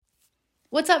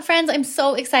What's up, friends? I'm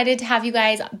so excited to have you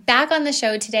guys back on the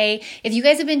show today. If you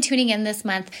guys have been tuning in this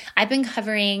month, I've been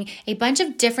covering a bunch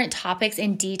of different topics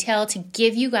in detail to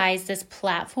give you guys this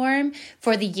platform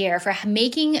for the year, for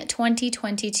making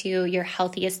 2022 your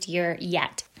healthiest year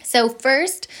yet. So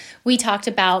first, we talked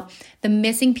about the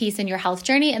missing piece in your health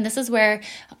journey, and this is where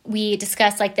we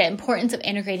discuss the importance of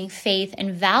integrating faith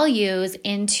and values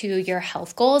into your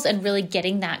health goals and really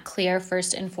getting that clear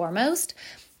first and foremost.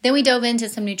 Then we dove into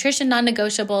some nutrition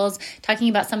non-negotiables, talking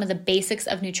about some of the basics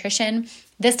of nutrition.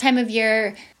 This time of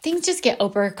year, things just get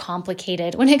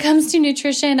overcomplicated when it comes to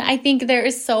nutrition. I think there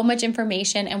is so much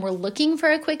information and we're looking for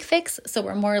a quick fix, so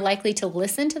we're more likely to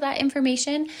listen to that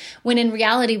information when in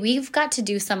reality, we've got to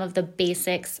do some of the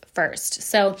basics first.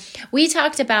 So we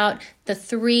talked about the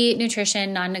 3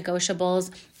 nutrition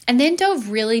non-negotiables and then dove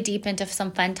really deep into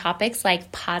some fun topics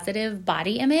like positive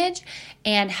body image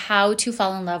and how to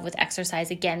fall in love with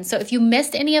exercise again. So if you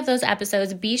missed any of those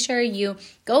episodes, be sure you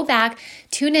go back,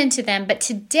 tune into them. But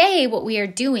today what we are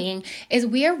doing is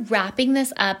we are wrapping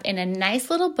this up in a nice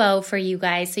little bow for you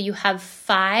guys. So you have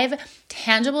 5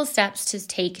 tangible steps to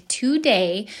take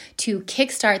today to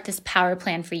kickstart this power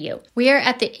plan for you. We are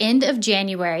at the end of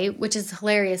January, which is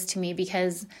hilarious to me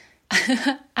because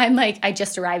I'm I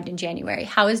just arrived in January.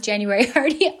 How is January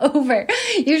already over?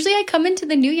 Usually I come into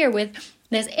the new year with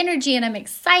this energy and I'm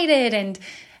excited, and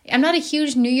I'm not a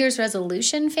huge New Year's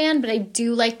resolution fan, but I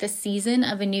do like the season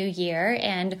of a new year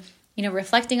and,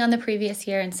 reflecting on the previous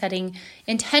year and setting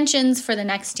intentions for the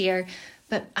next year.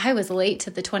 But I was late to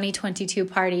the 2022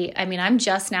 party. I'm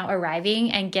just now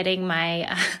arriving and getting my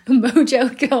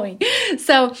mojo going.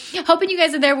 So hoping you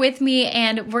guys are there with me,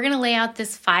 and we're going to lay out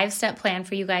this 5-step plan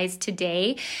for you guys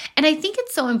today. And I think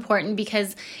it's so important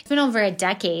because it's been over a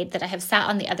decade that I have sat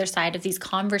on the other side of these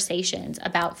conversations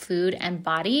about food and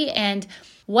body. And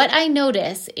what I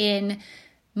notice in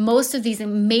most of these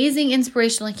amazing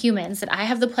inspirational humans that I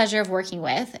have the pleasure of working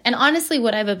with, and honestly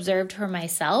what I've observed for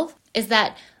myself, is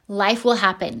that life will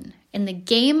happen. In the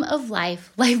game of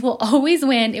life, life will always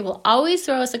win. It will always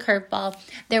throw us a curveball.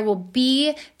 There will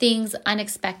be things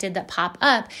unexpected that pop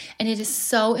up. And it is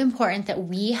so important that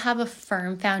we have a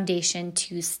firm foundation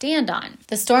to stand on.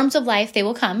 The storms of life, they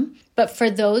will come. But for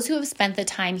those who have spent the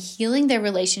time healing their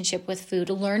relationship with food,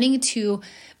 learning to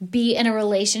be in a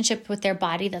relationship with their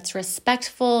body that's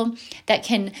respectful, that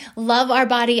can love our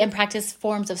body and practice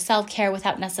forms of self-care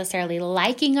without necessarily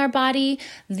liking our body,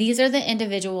 these are the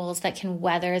individuals that can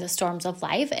weather the storms of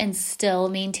life and still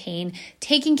maintain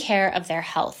taking care of their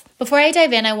health. Before I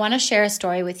dive in, I want to share a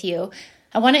story with you.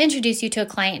 I want to introduce you to a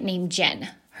client named Jen.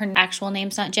 Her actual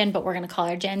name's not Jen, but we're going to call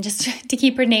her Jen just to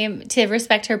keep her name, to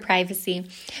respect her privacy.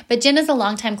 But Jen is a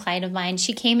longtime client of mine.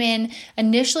 She came in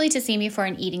initially to see me for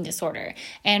an eating disorder.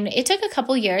 And it took a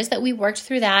couple years that we worked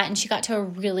through that, and she got to a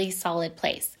really solid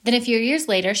place. Then a few years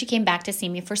later, she came back to see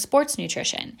me for sports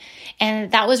nutrition.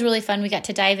 And that was really fun. We got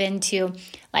to dive into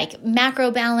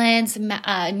macro balance,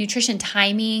 nutrition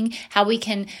timing, how we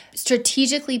can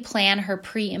strategically plan her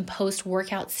pre and post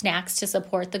workout snacks to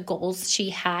support the goals she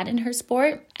had in her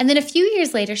sport. And then a few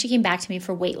years later, she came back to me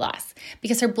for weight loss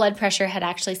because her blood pressure had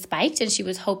actually spiked, and she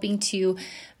was hoping to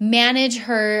manage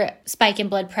her spike in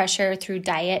blood pressure through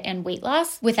diet and weight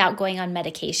loss without going on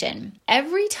medication.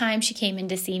 Every time she came in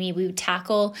to see me, we would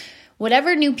tackle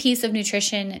whatever new piece of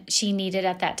nutrition she needed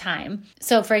at that time.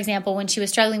 So for example, when she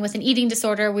was struggling with an eating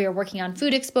disorder, we were working on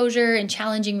food exposure and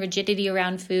challenging rigidity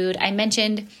around food. I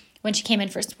mentioned when she came in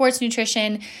for sports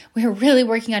nutrition, we were really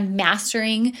working on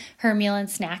mastering her meal and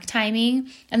snack timing.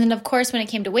 And then of course, when it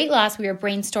came to weight loss, we were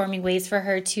brainstorming ways for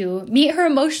her to meet her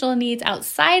emotional needs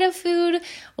outside of food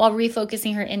while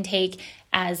refocusing her intake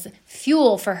as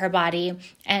fuel for her body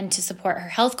and to support her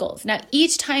health goals. Now,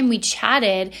 each time we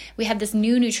chatted, we had this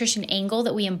new nutrition angle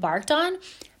that we embarked on,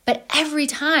 but every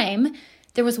time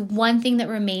there was one thing that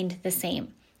remained the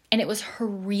same, and it was her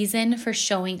reason for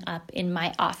showing up in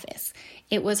my office.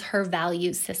 It was her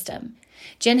value system.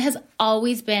 Jen has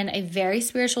always been a very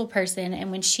spiritual person, and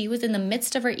when she was in the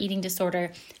midst of her eating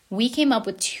disorder, we came up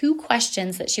with 2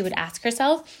 questions that she would ask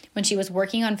herself when she was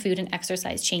working on food and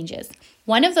exercise changes.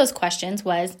 One of those questions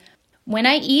was, when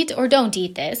I eat or don't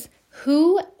eat this,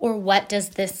 who or what does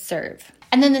this serve?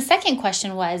 And then the second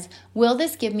question was, will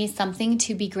this give me something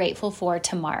to be grateful for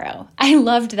tomorrow? I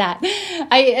loved that.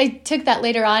 I took that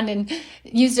later on and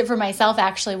used it for myself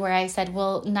actually, where I said,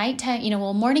 will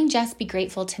morning Jess be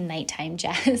grateful to nighttime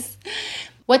Jess?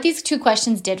 What these 2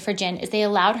 questions did for Jen is they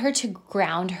allowed her to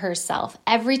ground herself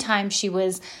every time she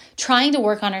was trying to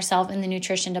work on herself in the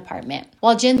nutrition department.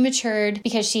 While Jen matured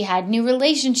because she had new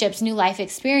relationships, new life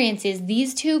experiences,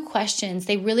 these 2 questions,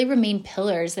 they really remained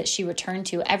pillars that she returned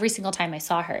to every single time I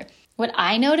saw her. What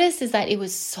I noticed is that it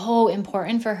was so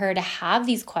important for her to have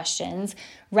these questions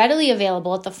readily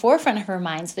available at the forefront of her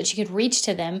mind so that she could reach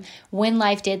to them when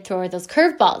life did throw her those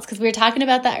curveballs. Because we were talking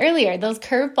about that earlier. Those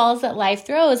curveballs that life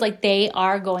throws, like, they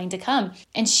are going to come.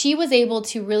 And she was able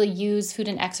to really use food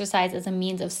and exercise as a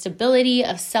means of stability,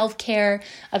 of self-care,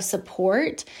 of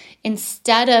support,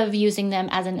 instead of using them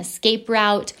as an escape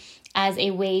route, as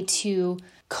a way to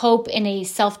cope in a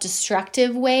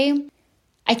self-destructive way.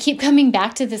 I keep coming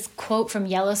back to this quote from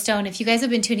Yellowstone. If you guys have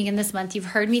been tuning in this month, you've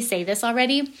heard me say this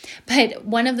already, but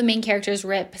one of the main characters,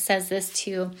 Rip, says this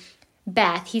to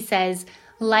Beth. He says,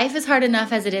 "Life is hard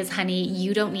enough as it is, honey.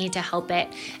 You don't need to help it."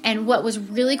 And what was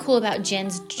really cool about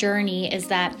Jen's journey is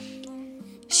that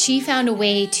she found a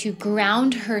way to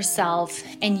ground herself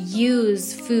and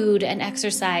use food and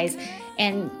exercise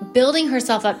and building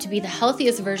herself up to be the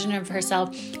healthiest version of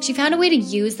herself. She found a way to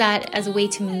use that as a way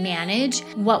to manage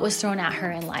what was thrown at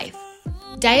her in life.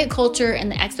 Diet culture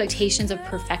and the expectations of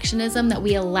perfectionism that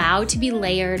we allow to be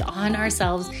layered on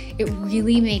ourselves, it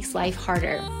really makes life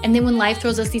harder. And then when life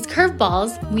throws us these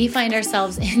curveballs, we find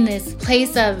ourselves in this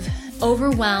place of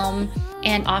overwhelm,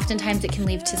 and oftentimes it can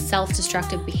lead to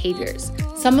self-destructive behaviors.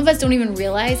 Some of us don't even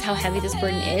realize how heavy this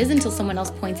burden is until someone else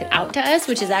points it out to us,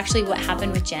 which is actually what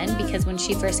happened with Jen, because when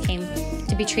she first came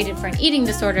to be treated for an eating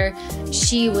disorder,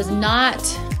 she was not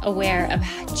aware of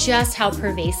just how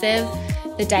pervasive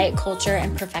the diet culture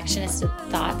and perfectionist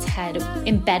thoughts had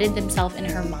embedded themselves in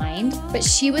her mind, but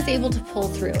she was able to pull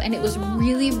through, and it was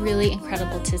really, really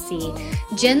incredible to see.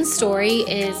 Jen's story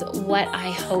is what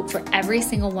I hope for every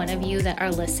single one of you that are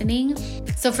listening.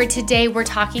 So for today, we're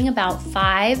talking about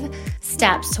 5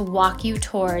 steps to walk you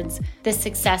towards the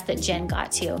success that Jen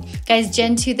got to. Guys,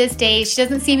 Jen, to this day, she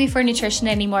doesn't see me for nutrition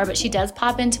anymore, but she does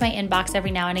pop into my inbox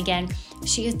every now and again.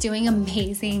 She is doing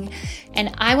amazing,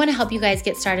 and I want to help you guys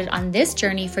get started on this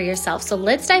journey for yourself. So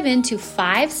let's dive into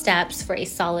 5 steps for a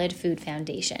solid food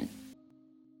foundation.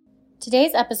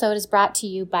 Today's episode is brought to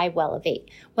you by Wellivate.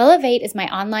 Wellivate is my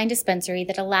online dispensary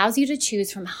that allows you to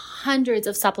choose from hundreds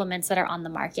of supplements that are on the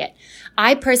market.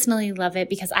 I personally love it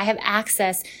because I have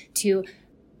access to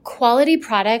quality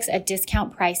products at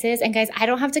discount prices. And guys, I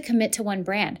don't have to commit to one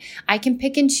brand. I can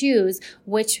pick and choose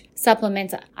which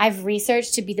supplements I've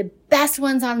researched to be the best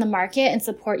ones on the market and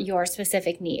support your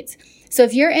specific needs. So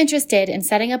if you're interested in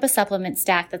setting up a supplement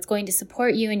stack that's going to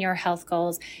support you in your health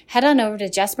goals, head on over to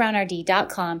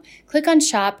jessbrownrd.com, click on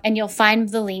shop, and you'll find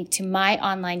the link to my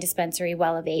online dispensary,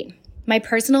 Wellivate. My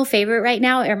personal favorite right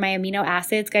now are my amino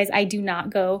acids. Guys, I do not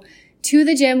go to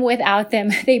the gym without them.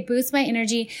 They boost my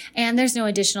energy, and there's no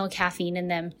additional caffeine in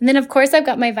them. And then of course I've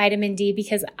got my vitamin D,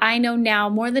 because I know now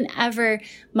more than ever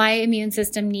my immune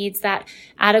system needs that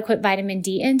adequate vitamin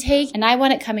D intake, and I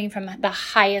want it coming from the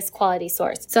highest quality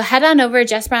source. So head on over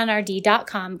to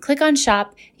jessbrownrd.com, click on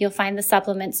shop, you'll find the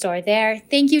supplement store there.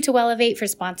 Thank you to Wellivate for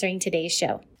sponsoring today's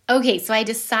show. Okay, so I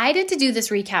decided to do this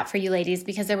recap for you ladies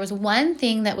because there was one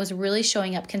thing that was really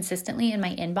showing up consistently in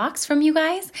my inbox from you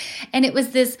guys. And it was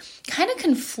this kind of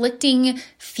conflicting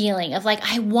feeling of like,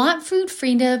 I want food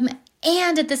freedom,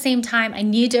 and at the same time, I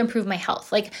need to improve my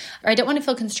health. Or I don't want to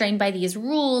feel constrained by these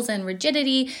rules and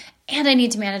rigidity, and I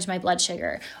need to manage my blood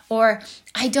sugar. Or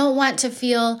I don't want to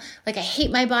feel like I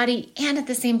hate my body, and at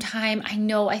the same time, I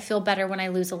know I feel better when I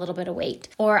lose a little bit of weight.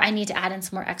 Or I need to add in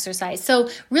some more exercise. So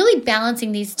really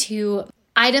balancing these two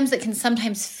items that can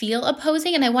sometimes feel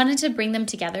opposing, and I wanted to bring them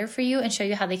together for you and show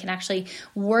you how they can actually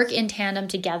work in tandem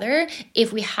together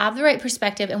if we have the right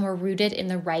perspective and we're rooted in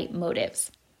the right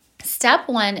motives. Step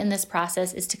 1 in this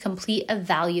process is to complete a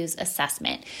values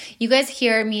assessment. You guys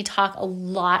hear me talk a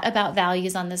lot about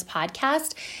values on this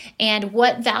podcast, and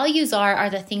what values are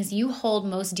the things you hold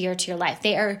most dear to your life.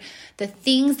 They are the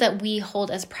things that we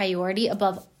hold as priority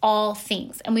above all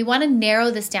things. And we want to narrow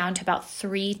this down to about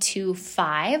 3 to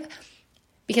 5,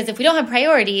 because if we don't have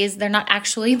priorities, they're not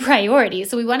actually priorities.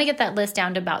 So we want to get that list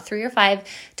down to about 3 or 5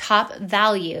 top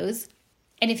values.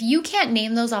 And if you can't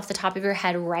name those off the top of your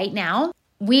head right now,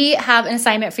 we have an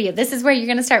assignment for you. This is where you're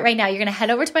going to start right now. You're going to head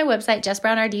over to my website,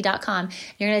 jessbrownrd.com.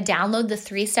 You're going to download the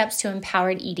 3 Steps to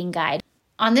Empowered Eating Guide.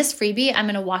 On this freebie, I'm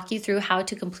going to walk you through how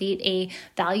to complete a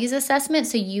values assessment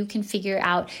so you can figure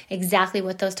out exactly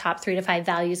what those top 3 to 5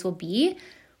 values will be.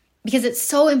 Because it's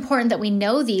so important that we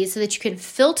know these so that you can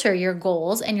filter your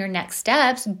goals and your next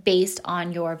steps based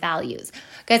on your values.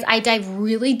 Guys, I dive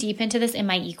really deep into this in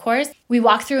my e-course. We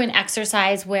walk through an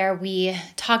exercise where we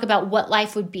talk about what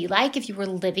life would be like if you were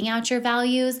living out your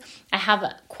values. I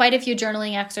have quite a few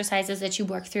journaling exercises that you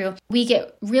work through. We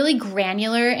get really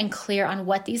granular and clear on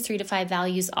what these 3 to 5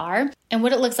 values are and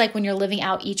what it looks like when you're living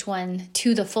out each one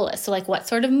to the fullest. So what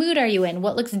sort of mood are you in?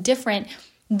 What looks different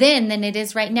then than it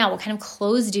is right now? What kind of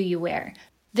clothes do you wear?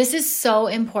 This is so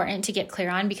important to get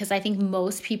clear on because I think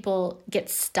most people get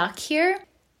stuck here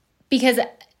because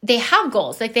they have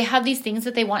goals. Like they have these things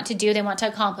that they want to do, they want to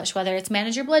accomplish, whether it's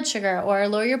manage your blood sugar or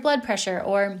lower your blood pressure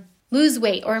or lose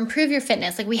weight or improve your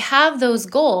fitness. Like we have those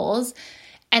goals.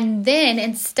 And then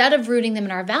instead of rooting them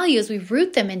in our values, we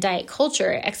root them in diet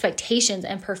culture, expectations,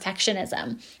 and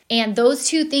perfectionism. And those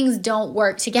two things don't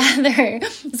work together.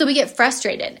 So we get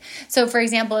frustrated. So for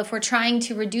example, if we're trying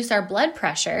to reduce our blood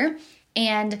pressure,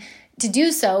 and to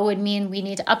do so would mean we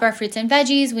need to up our fruits and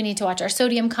veggies, we need to watch our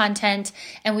sodium content,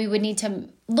 and we would need to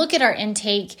look at our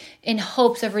intake in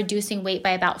hopes of reducing weight by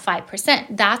about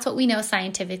 5%. That's what we know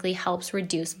scientifically helps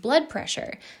reduce blood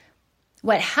pressure.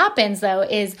 What happens though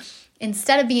is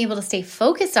instead of being able to stay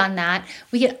focused on that,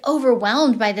 we get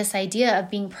overwhelmed by this idea of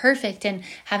being perfect and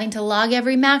having to log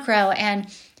every macro. And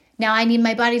now I need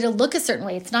my body to look a certain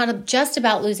way. It's not just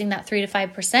about losing that 3 to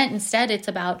 5%. Instead, it's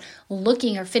about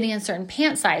looking or fitting in a certain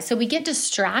pant size. So we get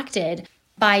distracted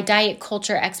by diet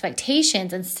culture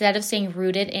expectations instead of staying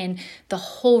rooted in the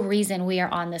whole reason we are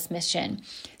on this mission.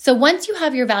 So once you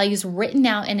have your values written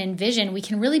out and envisioned, we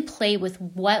can really play with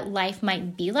what life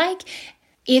might be like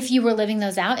if you were living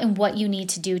those out and what you need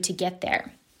to do to get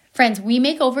there. Friends, we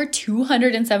make over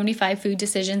 275 food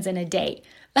decisions in a day.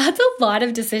 That's a lot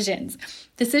of decisions.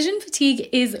 Decision fatigue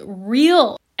is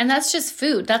real. And that's just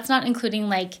food. That's not including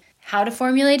like how to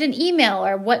formulate an email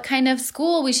or what kind of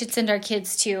school we should send our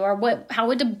kids to or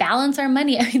how to balance our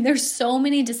money. I mean, there's so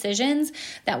many decisions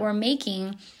that we're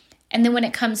making. And then when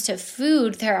it comes to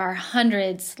food, there are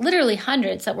hundreds, literally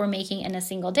hundreds that we're making in a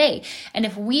single day. And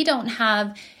if we don't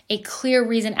have a clear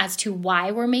reason as to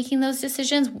why we're making those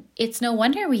decisions, it's no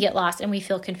wonder we get lost and we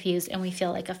feel confused and we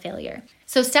feel like a failure.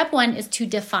 So step one is to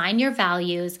define your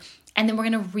values, and then we're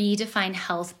going to redefine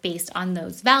health based on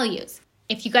those values.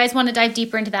 If you guys want to dive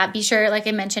deeper into that, be sure, like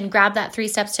I mentioned, grab that 3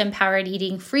 Steps to Empowered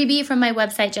Eating freebie from my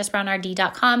website,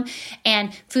 jessbrownrd.com.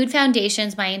 And Food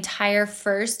Foundations, my entire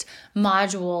first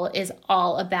module is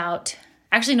all about,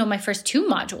 my first 2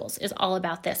 modules is all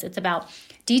about this. It's about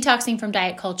detoxing from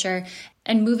diet culture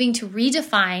and moving to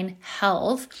redefine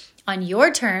health on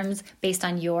your terms based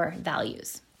on your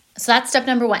values. So that's step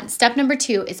number 1. Step number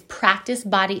 2 is practice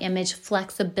body image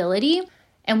flexibility.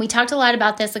 And we talked a lot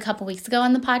about this a couple weeks ago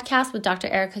on the podcast with Dr.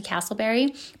 Erica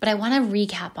Castleberry, but I want to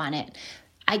recap on it.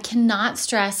 I cannot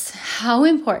stress how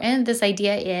important this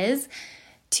idea is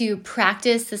to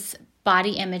practice this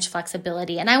body image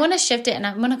flexibility. And I want to shift it and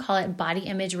I'm going to call it body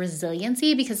image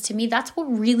resiliency because to me, that's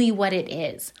what it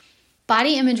is.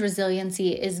 Body image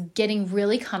resiliency is getting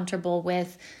really comfortable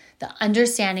with the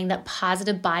understanding that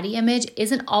positive body image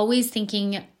isn't always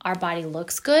thinking our body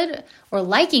looks good or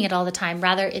liking it all the time.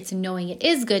 Rather, it's knowing it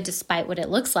is good despite what it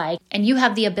looks like. And you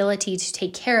have the ability to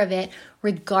take care of it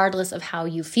regardless of how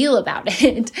you feel about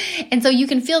it. And so you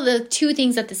can feel the 2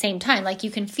 things at the same time. Like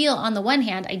you can feel on the one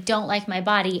hand, I don't like my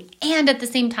body, and at the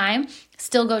same time,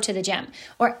 still go to the gym.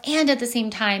 And at the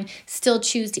same time, still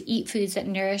choose to eat foods that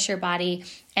nourish your body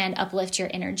and uplift your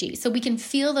energy. So we can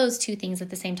feel those 2 things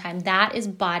at the same time. That is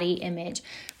body image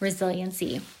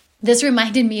resiliency. This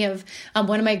reminded me of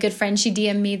one of my good friends. She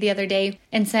DM'd me the other day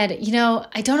and said,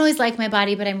 I don't always like my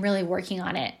body, but I'm really working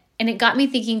on it. And it got me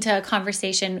thinking to a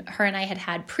conversation her and I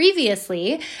had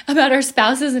previously about our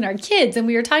spouses and our kids. And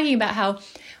we were talking about how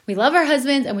we love our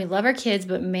husbands and we love our kids,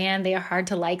 but man, they are hard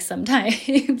to like sometimes.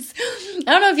 I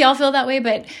don't know if y'all feel that way,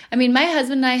 but I mean, my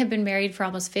husband and I have been married for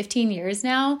almost 15 years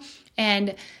now.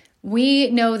 And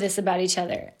we know this about each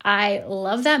other. I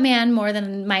love that man more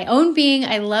than my own being.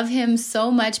 I love him so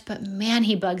much, but man,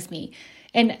 he bugs me.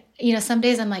 And, some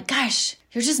days I'm like, gosh,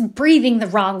 you're just breathing the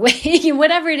wrong way,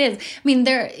 whatever it is. I mean,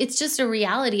 it's just a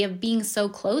reality of being so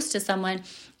close to someone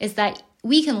is that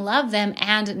we can love them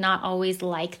and not always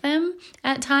like them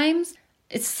at times.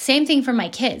 It's the same thing for my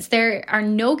kids. There are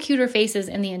no cuter faces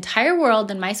in the entire world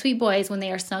than my sweet boys when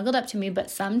they are snuggled up to me. But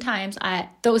sometimes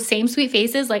those same sweet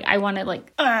faces, like I want to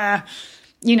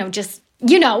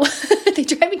they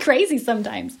drive me crazy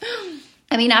sometimes.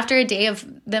 I mean, after a day of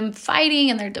them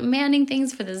fighting and they're demanding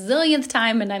things for the zillionth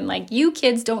time, and I'm like, you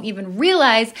kids don't even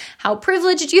realize how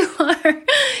privileged you are.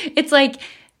 It's like,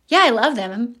 yeah, I love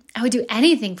them. I would do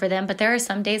anything for them. But there are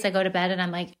some days I go to bed and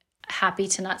I'm like happy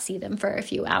to not see them for a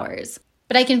few hours.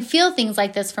 But I can feel things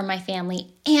like this from my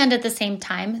family and at the same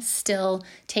time still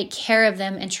take care of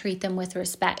them and treat them with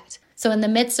respect. So in the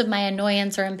midst of my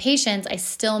annoyance or impatience, I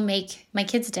still make my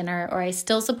kids dinner, or I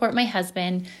still support my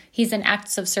husband. He's an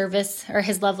acts of service, or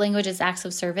his love language is acts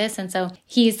of service. And so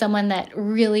he's someone that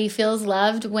really feels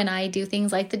loved when I do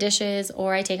things like the dishes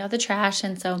or I take out the trash.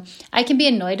 And so I can be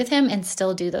annoyed with him and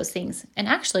still do those things. And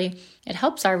actually, it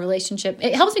helps our relationship.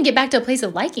 It helps me get back to a place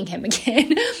of liking him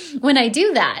again when I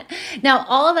do that. Now,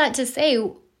 all of that to say,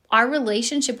 our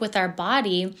relationship with our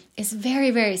body is very,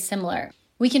 very similar.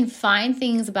 We can find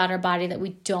things about our body that we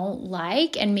don't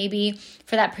like, and maybe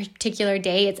for that particular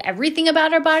day, it's everything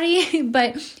about our body,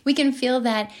 but we can feel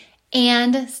that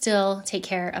and still take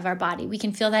care of our body. We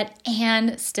can feel that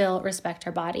and still respect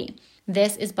our body.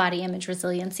 This is body image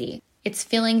resiliency. It's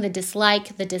feeling the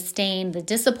dislike, the disdain, the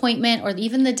disappointment, or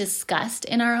even the disgust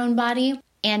in our own body,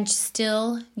 and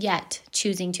still yet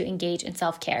choosing to engage in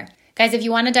self-care. Guys, if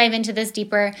you want to dive into this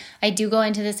deeper, I do go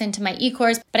into this into my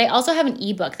e-course, but I also have an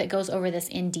ebook that goes over this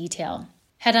in detail.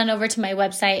 Head on over to my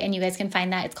website and you guys can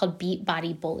find that. It's called Beat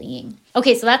Body Bullying.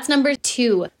 Okay, so that's number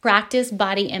 2, practice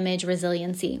body image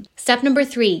resiliency. Step number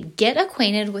 3, get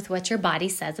acquainted with what your body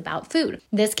says about food.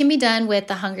 This can be done with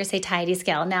the hunger satiety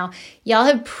scale. Now, y'all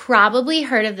have probably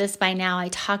heard of this by now. I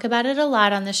talk about it a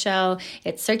lot on the show.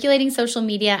 It's circulating social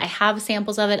media. I have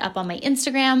samples of it up on my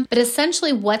Instagram. But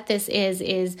essentially what this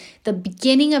is the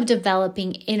beginning of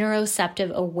developing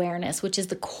interoceptive awareness, which is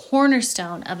the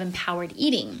cornerstone of empowered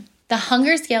eating. The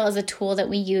hunger scale is a tool that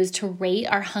we use to rate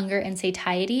our hunger and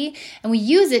satiety, and we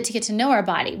use it to get to know our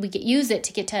body. Use it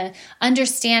to get to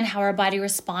understand how our body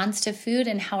responds to food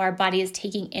and how our body is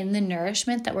taking in the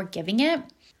nourishment that we're giving it.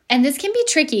 And this can be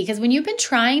tricky because when you've been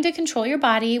trying to control your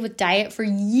body with diet for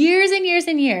years and years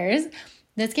and years,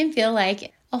 this can feel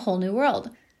like a whole new world.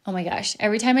 Oh my gosh,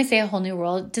 every time I say a whole new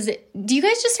world, do you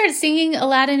guys just start singing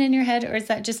Aladdin in your head, or is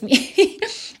that just me?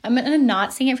 I'm going to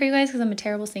not sing it for you guys because I'm a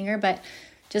terrible singer, but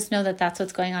just know that that's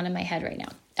what's going on in my head right now.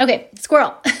 Okay,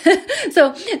 squirrel.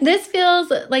 So this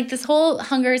feels like this whole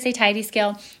hunger satiety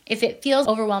scale. If it feels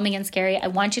overwhelming and scary, I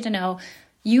want you to know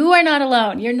you are not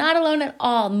alone. You're not alone at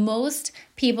all. Most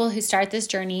people who start this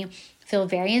journey feel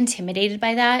very intimidated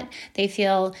by that. They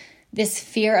feel this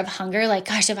fear of hunger, like,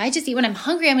 gosh, if I just eat when I'm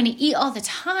hungry, I'm going to eat all the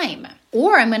time,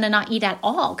 or I'm going to not eat at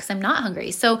all because I'm not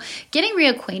hungry. So getting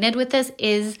reacquainted with this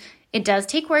it does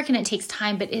take work and it takes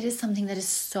time, but it is something that is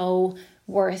so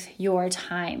worth your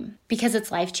time because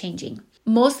it's life-changing.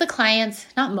 All of the clients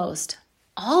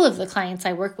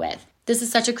I work with, this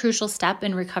is such a crucial step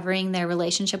in recovering their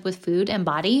relationship with food and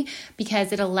body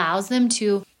because it allows them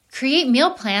to create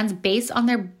meal plans based on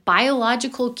their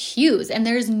biological cues. And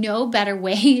there's no better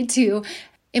way to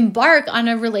embark on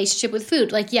a relationship with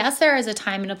food. Like, yes, there is a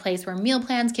time and a place where meal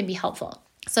plans can be helpful.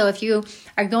 So if you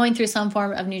are going through some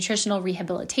form of nutritional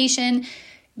rehabilitation,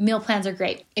 meal plans are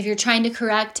great. If you're trying to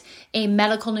correct a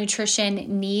medical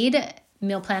nutrition need,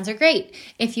 meal plans are great.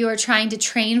 If you are trying to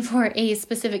train for a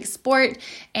specific sport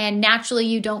and naturally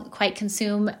you don't quite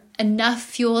consume enough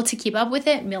fuel to keep up with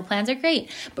it, meal plans are great.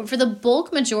 But for the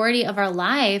bulk majority of our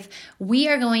life, we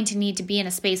are going to need to be in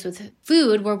a space with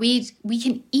food where we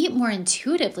can eat more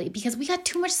intuitively because we got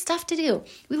too much stuff to do.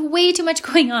 We have way too much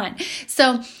going on.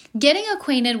 So getting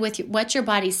acquainted with what your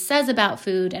body says about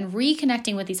food and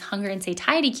reconnecting with these hunger and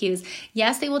satiety cues,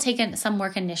 yes, they will take some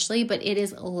work initially, but it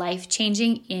is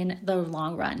life-changing in the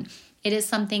long run. It is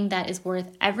something that is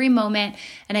worth every moment.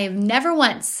 And I have never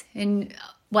once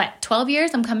 12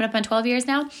 years? I'm coming up on 12 years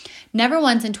now. Never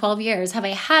once in 12 years have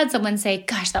I had someone say,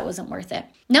 gosh, that wasn't worth it.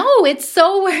 No, it's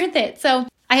so worth it. So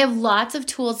I have lots of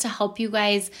tools to help you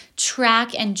guys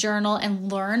track and journal and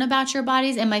learn about your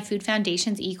bodies in my Food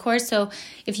Foundations e-course. So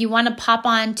if you want to pop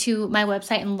on to my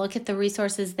website and look at the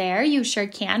resources there, you sure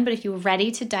can. But if you're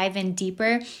ready to dive in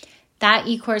deeper, that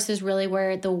e-course is really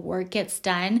where the work gets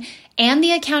done and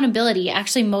the accountability.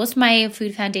 Actually, most of my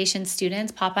Food Foundation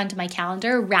students pop onto my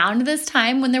calendar around this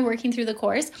time when they're working through the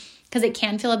course because it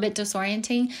can feel a bit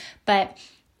disorienting. But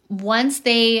once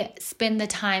they spend the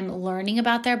time learning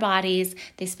about their bodies,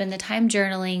 they spend the time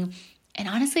journaling, and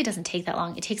honestly, it doesn't take that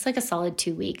long. It takes like a solid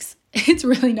 2 weeks. It's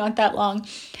really not that long.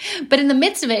 But in the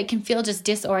midst of it, it can feel just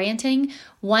disorienting.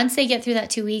 Once they get through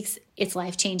that 2 weeks, it's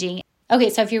life-changing. Okay,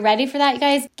 so if you're ready for that, you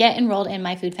guys, get enrolled in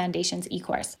my Food Foundations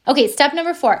e-course. Okay, step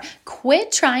number 4,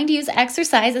 quit trying to use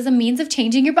exercise as a means of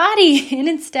changing your body and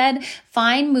instead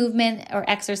find movement or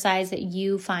exercise that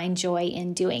you find joy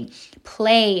in doing.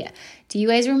 Play. Do you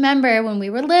guys remember when we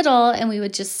were little and we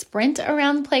would just sprint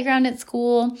around the playground at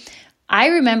school?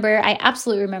 I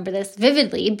absolutely remember this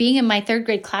vividly, being in my 3rd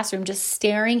grade classroom, just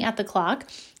staring at the clock,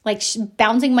 like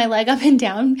bouncing my leg up and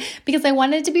down because I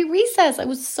wanted it to be recess. I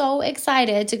was so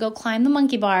excited to go climb the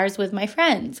monkey bars with my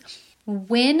friends.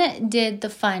 when did the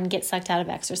fun get sucked out of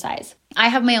exercise? I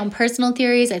have my own personal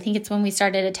theories. I think it's when we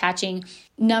started attaching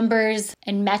numbers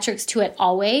and metrics to it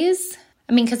always.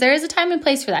 I mean, because there is a time and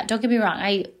place for that. Don't get me wrong.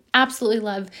 I absolutely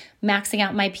love maxing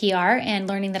out my PR and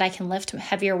learning that I can lift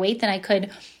heavier weight than I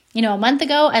could, a month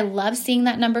ago. I love seeing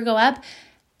that number go up.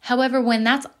 However, when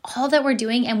that's all that we're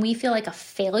doing and we feel like a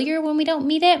failure when we don't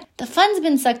meet it, the fun's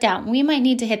been sucked out. We might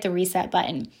need to hit the reset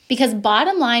button, because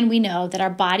bottom line, we know that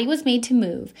our body was made to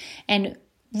move, and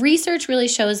research really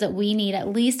shows that we need at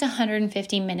least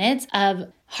 150 minutes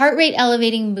of heart rate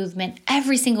elevating movement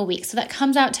every single week. So that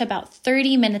comes out to about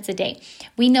 30 minutes a day.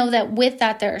 We know that with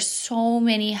that, there are so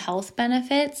many health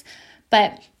benefits,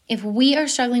 but if we are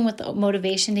struggling with the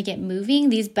motivation to get moving,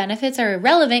 these benefits are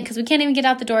irrelevant because we can't even get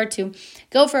out the door to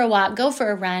go for a walk, go for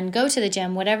a run, go to the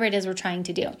gym, whatever it is we're trying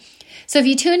to do. So if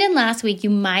you tuned in last week, you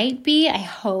might be, I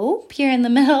hope, you're in the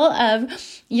middle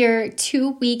of your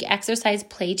 2-week exercise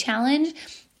play challenge.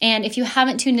 And if you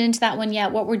haven't tuned into that one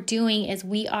yet, what we're doing is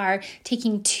we are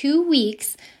taking 2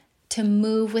 weeks to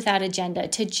move without agenda,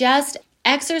 to just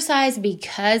exercise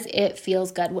because it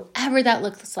feels good, whatever that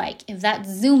looks like. If that's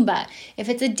Zumba, if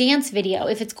it's a dance video,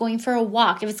 if it's going for a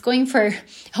walk, if it's going for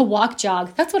a walk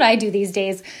jog. That's what I do these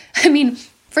days. I mean,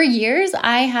 for years,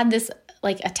 I had this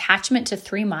attachment to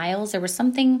 3 miles. There was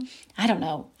something, I don't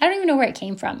even know where it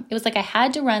came from. It was like I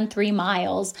had to run 3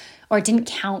 miles or it didn't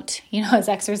count, as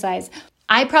exercise.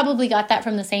 I probably got that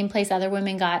from the same place other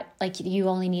women got, you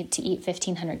only need to eat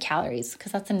 1,500 calories,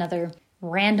 because that's another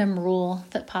random rule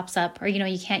that pops up, or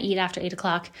you can't eat after 8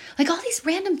 o'clock. All these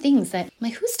random things that,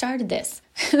 who started this?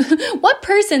 What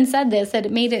person said this, that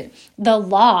it made it the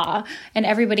law and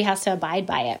everybody has to abide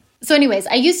by it? So anyways,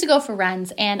 I used to go for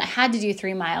runs and I had to do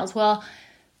 3 miles. Well,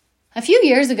 a few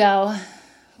years ago,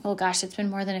 oh gosh, it's been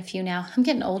more than a few now. I'm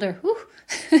getting older.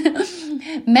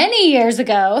 Many years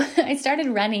ago, I started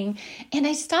running and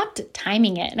I stopped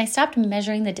timing it and I stopped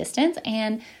measuring the distance,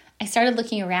 and I started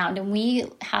looking around, and we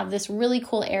have this really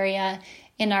cool area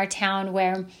in our town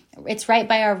where it's right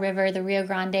by our river, the Rio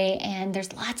Grande, and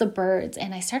there's lots of birds.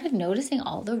 And I started noticing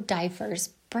all the diverse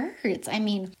birds. I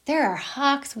mean, there are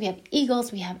hawks, we have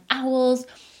eagles, we have owls,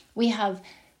 we have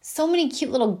so many cute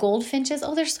little goldfinches.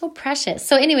 Oh, they're so precious.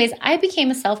 So anyways, I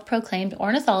became a self-proclaimed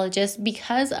ornithologist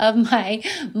because of my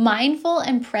mindful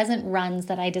and present runs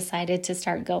that I decided to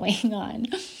start going on.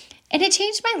 And it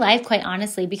changed my life, quite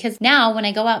honestly, because now when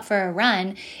I go out for a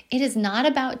run, it is not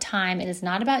about time. It is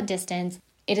not about distance.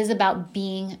 It is about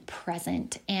being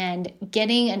present and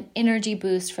getting an energy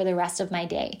boost for the rest of my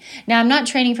day. Now, I'm not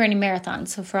training for any marathons,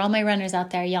 so for all my runners out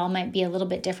there, y'all might be a little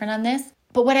bit different on this.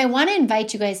 But what I want to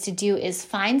invite you guys to do is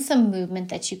find some movement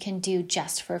that you can do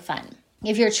just for fun.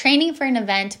 If you're training for an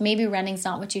event, maybe running's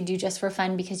not what you do just for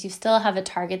fun, because you still have a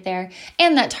target there.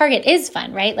 And that target is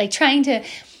fun, right? Trying to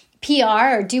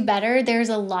PR or do better, there's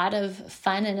a lot of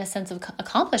fun and a sense of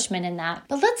accomplishment in that.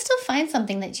 But let's still find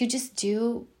something that you just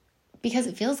do because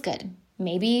it feels good.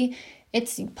 Maybe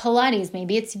it's Pilates,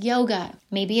 maybe it's yoga,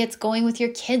 maybe it's going with your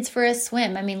kids for a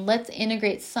swim. I mean, let's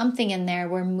integrate something in there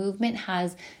where movement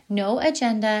has no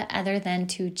agenda other than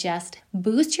to just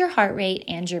boost your heart rate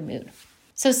and your mood.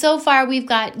 So far we've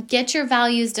got get your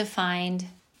values defined,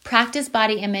 practice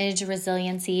body image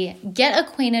resiliency, get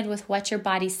acquainted with what your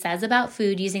body says about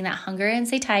food using that hunger and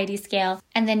satiety scale.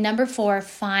 And then number 4,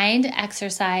 find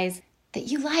exercise that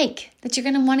you like, that you're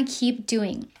going to want to keep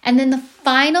doing. And then the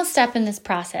final step in this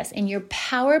process, in your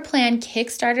Power Plan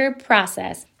Kickstarter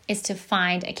process, is to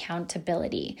find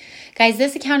accountability. Guys,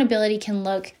 this accountability can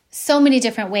look so many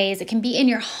different ways. It can be in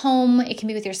your home, it can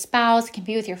be with your spouse, it can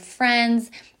be with your friends.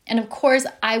 And of course,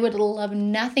 I would love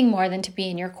nothing more than to be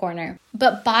in your corner.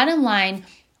 But bottom line,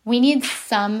 we need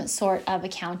some sort of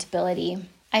accountability.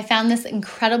 I found this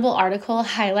incredible article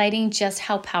highlighting just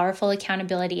how powerful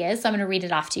accountability is. So I'm going to read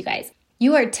it off to you guys.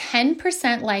 You are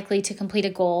 10% likely to complete a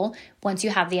goal once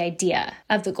you have the idea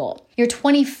of the goal. You're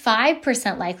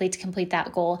 25% likely to complete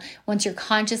that goal once you're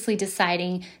consciously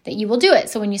deciding that you will do it.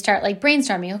 So when you start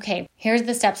brainstorming, okay, here's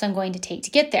the steps I'm going to take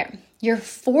to get there. You're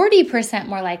 40%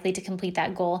 more likely to complete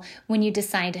that goal when you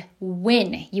decide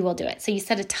when you will do it. So you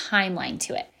set a timeline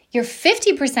to it. You're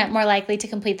 50% more likely to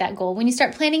complete that goal when you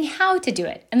start planning how to do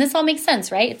it. And this all makes sense,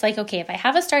 right? It's okay, if I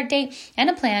have a start date and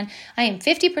a plan, I am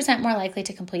 50% more likely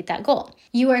to complete that goal.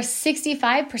 You are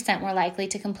 65% more likely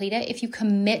to complete it if you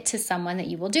commit to someone that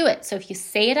you will do it. So if you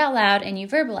say it out loud and you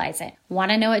verbalize it.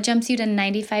 Want to know what jumps you to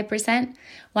 95%?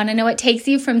 Want to know what takes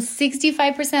you from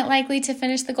 65% likely to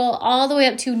finish the goal all the way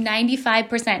up to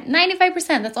 95%? 95%,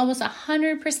 that's almost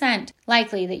 100%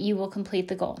 likely that you will complete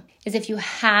the goal, is if you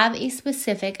have a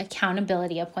specific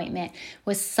accountability appointment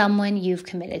with someone you've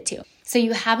committed to. So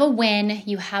you have a when,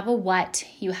 you have a what,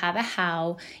 you have a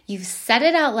how, you've said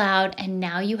it out loud, and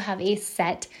now you have a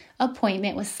set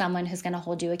appointment with someone who's going to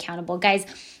hold you accountable. Guys,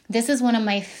 this is one of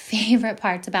my favorite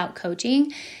parts about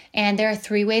coaching, and there are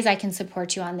 3 ways I can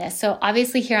support you on this. So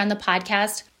obviously here on the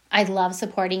podcast, I love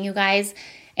supporting you guys.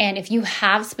 And if you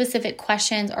have specific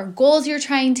questions or goals you're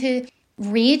trying to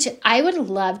reach, I would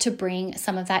love to bring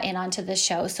some of that in onto the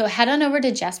show. So head on over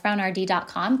to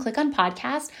jessbrownrd.com, click on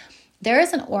podcast. There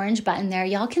is an orange button there.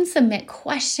 Y'all can submit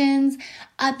questions,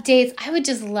 updates. I would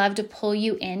just love to pull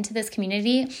you into this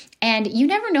community, and you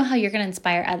never know how you're going to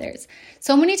inspire others.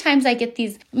 So many times I get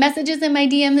these messages in my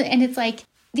DM and it's like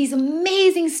these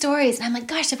amazing stories. And I'm like,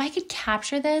 gosh, if I could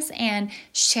capture this and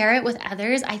share it with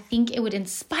others, I think it would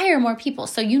inspire more people.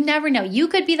 So you never know. You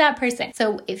could be that person.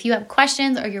 So if you have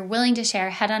questions or you're willing to share,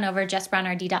 head on over to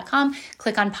jessbrownrd.com,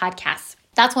 click on podcasts.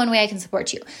 That's one way I can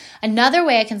support you. Another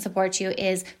way I can support you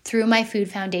is through my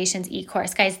Food Foundations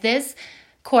e-course. Guys, this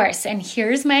course, and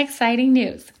here's my exciting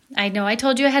news. I know I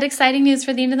told you I had exciting news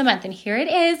for the end of the month, and here it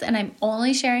is, and I'm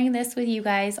only sharing this with you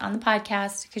guys on the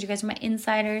podcast because you guys are my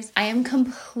insiders. I am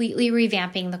completely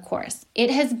revamping the course. It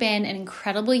has been an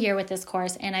incredible year with this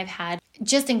course, and I've had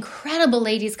just incredible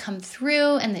ladies come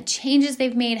through, and the changes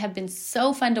they've made have been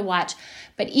so fun to watch.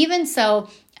 But even so,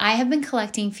 I have been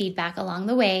collecting feedback along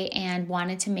the way and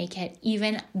wanted to make it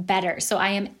even better. So I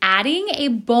am adding a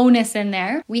bonus in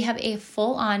there. We have a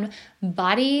full-on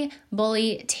body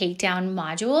bully takedown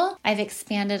module. I've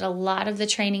expanded a lot of the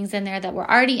trainings in there that were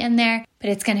already in there,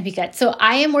 but it's going to be good. So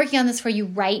I am working on this for you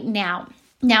right now.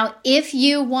 Now, if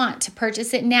you want to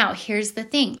purchase it now, here's the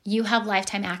thing. You have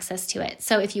lifetime access to it.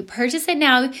 So if you purchase it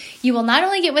now, you will not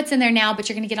only get what's in there now, but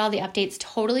you're going to get all the updates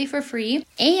totally for free.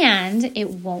 And it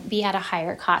won't be at a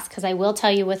higher cost, because I will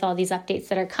tell you, with all these updates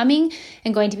that are coming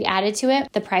and going to be added to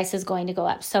it, the price is going to go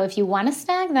up. So if you want to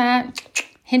snag that,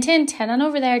 hint, hint, head on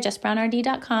over there,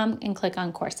 jessbrownrd.com, and click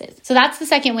on courses. So that's the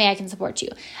second way I can support you.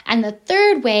 And the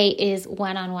third way is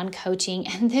one-on-one coaching.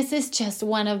 And this is just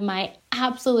one of my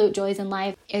absolute joys in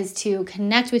life, is to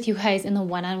connect with you guys in the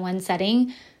one-on-one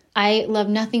setting. I love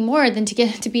nothing more than to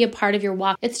get to be a part of your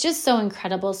walk. It's just so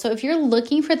incredible. So if you're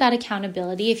looking for that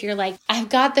accountability, if you're like, I've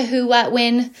got the who, what,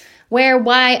 when, where,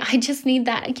 why, I just need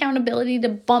that accountability to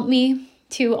bump me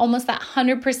to almost that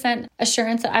 100%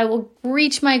 assurance that I will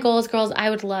reach my goals, girls, I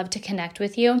would love to connect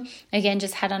with you. Again,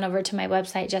 just head on over to my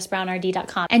website,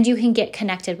 jessbrownrd.com, and you can get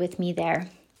connected with me there.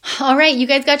 All right, you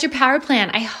guys got your power plan.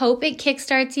 I hope it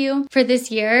kickstarts you for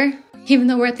this year. Even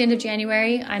though we're at the end of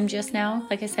January, I'm just now,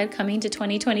 like I said, coming to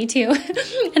 2022.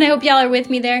 And I hope y'all are with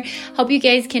me there. Hope you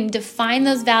guys can define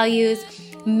those values,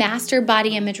 master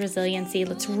body image resiliency.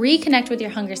 Let's reconnect with your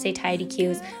hunger satiety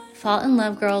cues. Fall in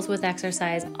love, girls, with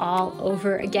exercise all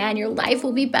over again. Your life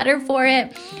will be better for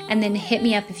it. And then hit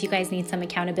me up if you guys need some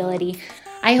accountability.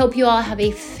 I hope you all have a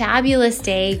fabulous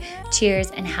day. Cheers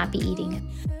and happy eating.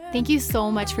 Thank you so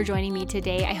much for joining me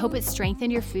today. I hope it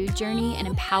strengthened your food journey and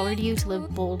empowered you to live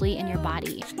boldly in your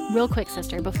body. Real quick,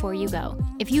 sister, before you go,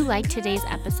 if you liked today's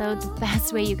episode, the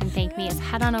best way you can thank me is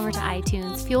head on over to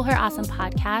iTunes, Fuel Her Awesome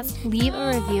Podcast, leave a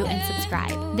review and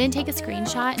subscribe. Then take a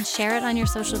screenshot and share it on your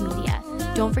social media.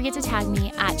 Don't forget to tag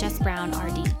me at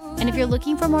JessBrownRD. And if you're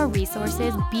looking for more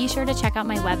resources, be sure to check out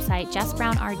my website,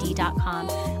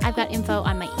 jessbrownrd.com. I've got info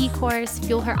on my e-course,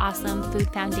 Fuel Her Awesome,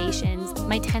 Food Foundations,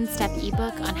 my 10-step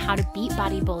ebook on how to beat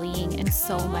body bullying, and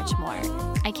so much more.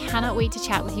 I cannot wait to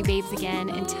chat with you babes again.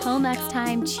 Until next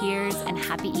time, cheers and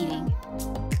happy eating.